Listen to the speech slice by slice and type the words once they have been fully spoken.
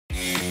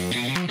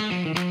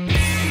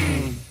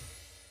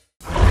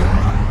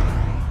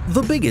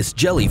the biggest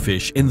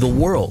jellyfish in the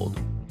world.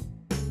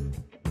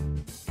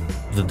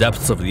 The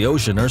depths of the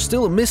ocean are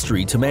still a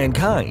mystery to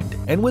mankind,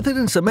 and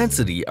within its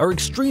immensity are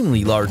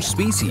extremely large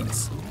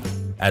species.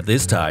 At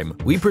this time,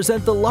 we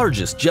present the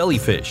largest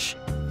jellyfish.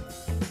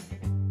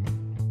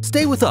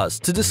 Stay with us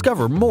to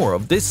discover more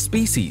of this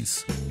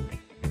species.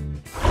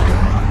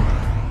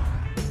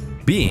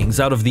 Beings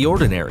out of the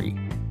ordinary.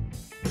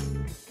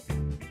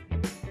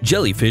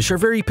 Jellyfish are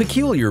very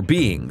peculiar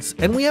beings,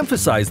 and we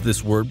emphasize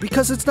this word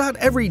because it's not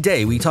every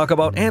day we talk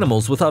about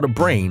animals without a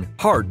brain,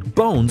 heart,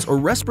 bones, or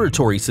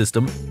respiratory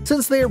system,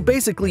 since they are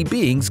basically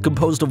beings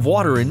composed of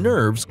water and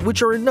nerves,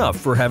 which are enough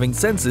for having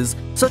senses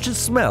such as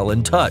smell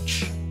and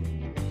touch.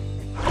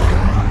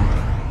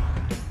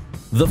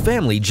 The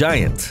family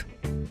giant.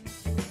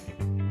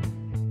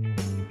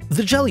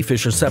 The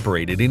jellyfish are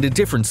separated into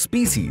different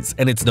species,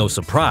 and it's no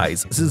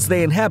surprise since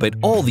they inhabit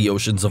all the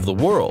oceans of the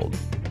world.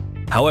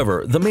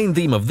 However, the main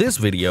theme of this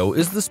video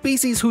is the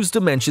species whose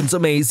dimensions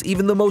amaze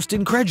even the most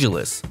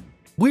incredulous.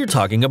 We're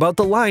talking about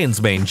the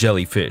lion's mane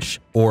jellyfish,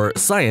 or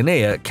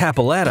Cyanea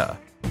capillata.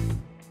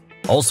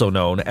 Also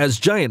known as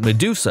giant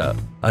MEDUSA,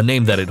 a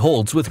name that it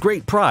holds with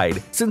great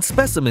pride since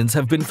specimens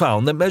have been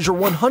found that measure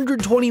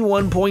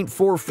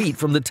 121.4 feet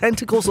from the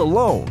tentacles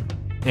alone.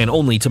 And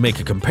only to make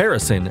a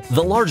comparison,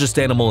 the largest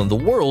animal in the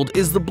world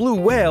is the blue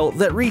whale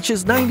that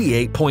reaches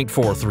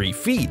 98.43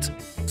 feet.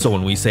 So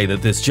when we say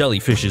that this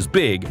jellyfish is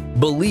big,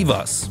 believe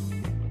us.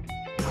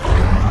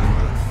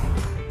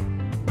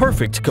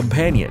 Perfect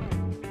companion.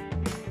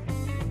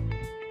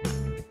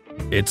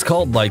 It's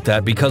called like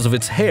that because of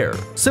its hair,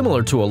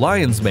 similar to a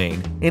lion's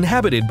mane,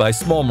 inhabited by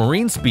small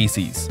marine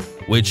species,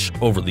 which,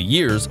 over the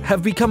years,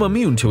 have become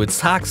immune to its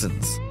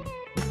toxins.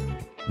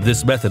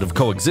 This method of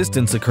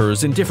coexistence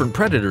occurs in different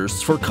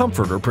predators for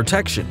comfort or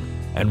protection,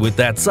 and with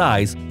that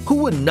size, who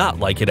would not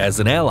like it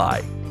as an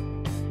ally?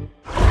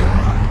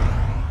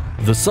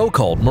 The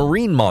so-called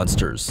marine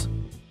monsters.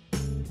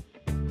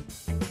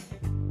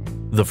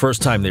 The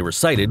first time they were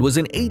sighted was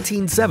in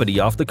 1870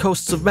 off the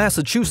coasts of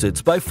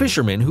Massachusetts by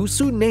fishermen who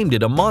soon named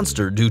it a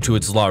monster due to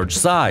its large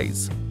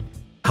size.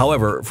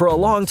 However, for a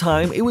long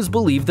time it was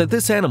believed that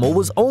this animal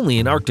was only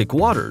in Arctic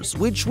waters,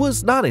 which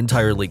was not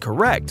entirely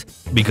correct,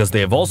 because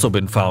they have also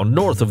been found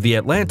north of the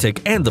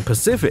Atlantic and the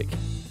Pacific.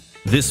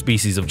 This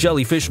species of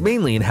jellyfish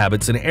mainly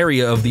inhabits an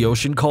area of the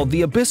ocean called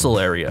the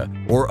abyssal area,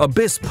 or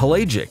abyss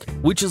pelagic,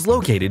 which is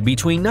located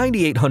between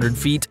 9,800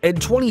 feet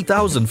and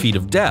 20,000 feet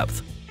of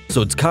depth,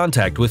 so its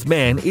contact with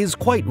man is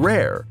quite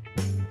rare.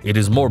 It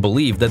is more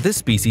believed that this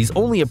species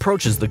only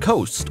approaches the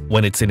coast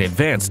when it's in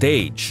advanced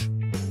age.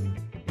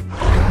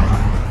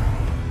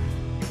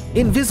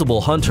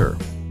 Invisible hunter.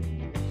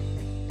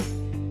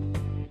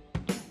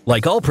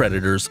 Like all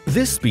predators,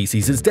 this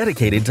species is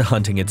dedicated to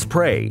hunting its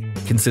prey,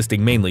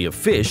 consisting mainly of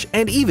fish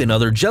and even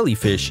other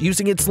jellyfish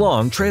using its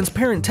long,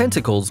 transparent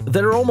tentacles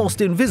that are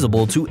almost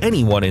invisible to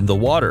anyone in the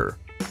water.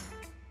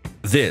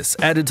 This,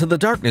 added to the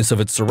darkness of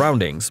its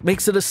surroundings,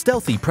 makes it a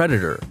stealthy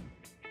predator.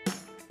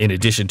 In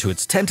addition to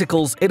its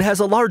tentacles, it has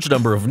a large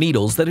number of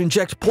needles that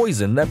inject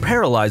poison that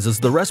paralyzes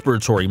the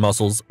respiratory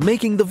muscles,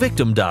 making the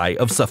victim die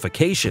of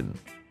suffocation.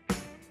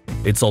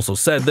 It's also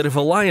said that if a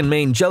lion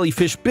mane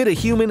jellyfish bit a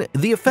human,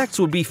 the effects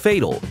would be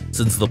fatal,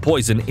 since the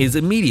poison is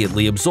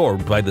immediately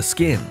absorbed by the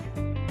skin.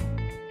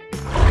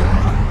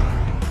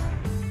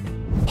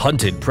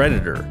 Hunted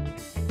predator.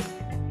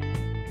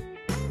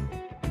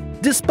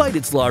 Despite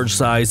its large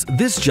size,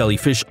 this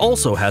jellyfish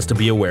also has to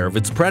be aware of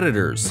its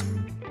predators.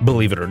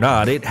 Believe it or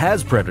not, it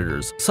has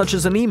predators, such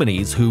as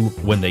anemones who,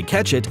 when they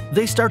catch it,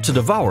 they start to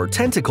devour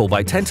tentacle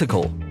by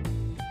tentacle.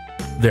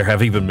 There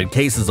have even been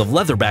cases of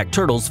leatherback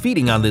turtles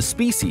feeding on this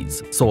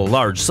species, so a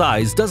large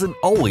size doesn't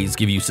always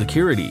give you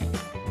security.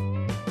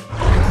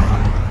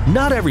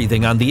 Not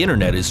everything on the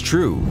internet is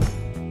true.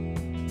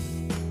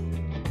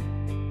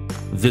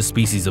 This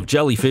species of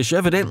jellyfish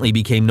evidently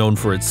became known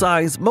for its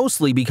size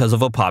mostly because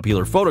of a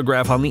popular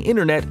photograph on the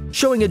internet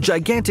showing a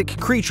gigantic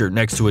creature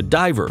next to a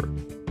diver.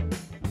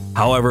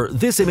 However,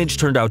 this image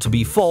turned out to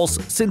be false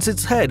since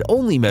its head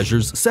only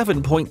measures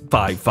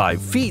 7.55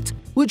 feet,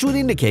 which would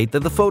indicate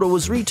that the photo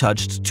was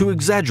retouched to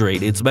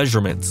exaggerate its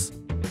measurements.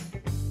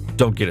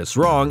 Don't get us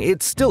wrong,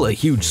 it's still a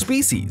huge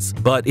species,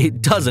 but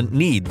it doesn't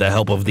need the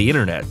help of the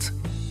internet.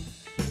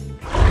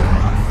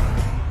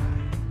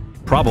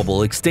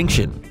 Probable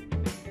extinction.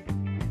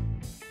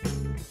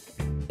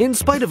 In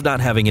spite of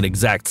not having an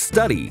exact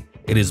study,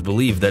 it is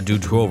believed that due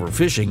to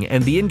overfishing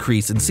and the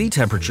increase in sea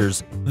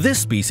temperatures, this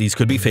species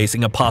could be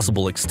facing a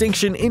possible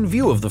extinction in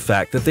view of the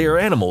fact that they are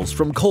animals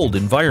from cold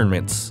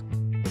environments.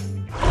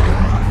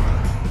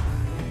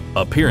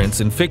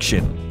 Appearance in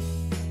fiction.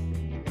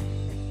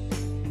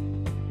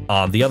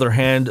 On the other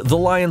hand, the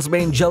lion's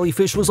mane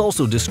jellyfish was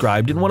also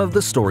described in one of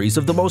the stories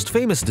of the most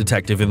famous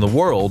detective in the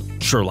world,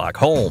 Sherlock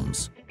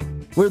Holmes,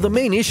 where the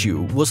main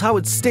issue was how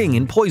its sting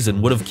and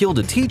poison would have killed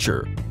a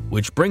teacher,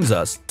 which brings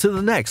us to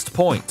the next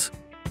point.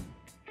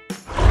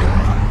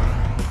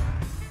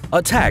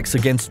 Attacks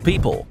against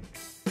people.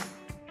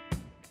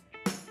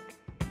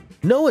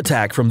 No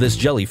attack from this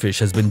jellyfish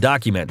has been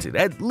documented,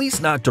 at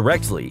least not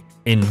directly,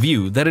 in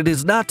view that it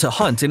is not to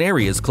hunt in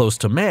areas close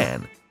to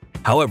man.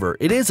 However,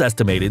 it is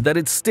estimated that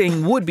its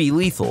sting would be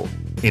lethal,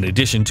 in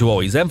addition to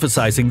always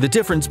emphasizing the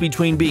difference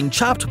between being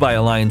chopped by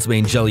a lion's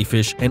mane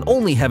jellyfish and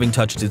only having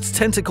touched its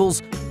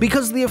tentacles,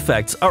 because the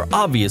effects are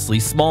obviously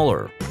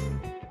smaller.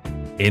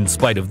 In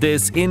spite of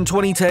this, in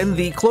 2010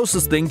 the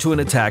closest thing to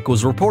an attack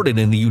was reported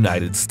in the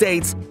United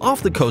States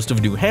off the coast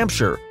of New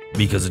Hampshire,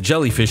 because a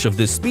jellyfish of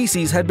this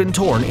species had been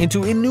torn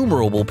into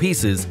innumerable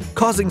pieces,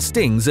 causing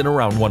stings in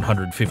around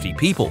 150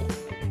 people.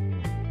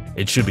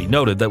 It should be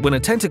noted that when a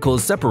tentacle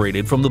is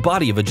separated from the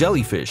body of a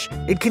jellyfish,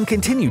 it can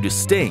continue to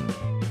sting.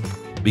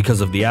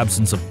 Because of the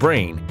absence of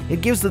brain,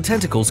 it gives the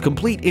tentacles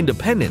complete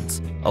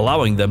independence,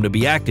 allowing them to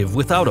be active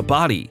without a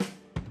body.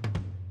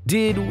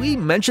 Did we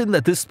mention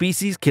that this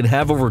species can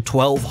have over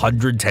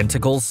 1,200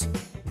 tentacles?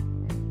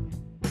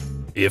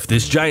 If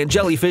this giant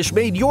jellyfish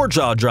made your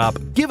jaw drop,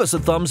 give us a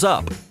thumbs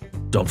up.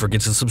 Don't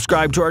forget to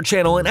subscribe to our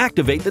channel and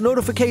activate the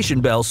notification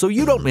bell so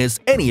you don't miss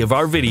any of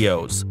our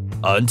videos.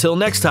 Until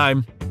next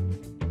time!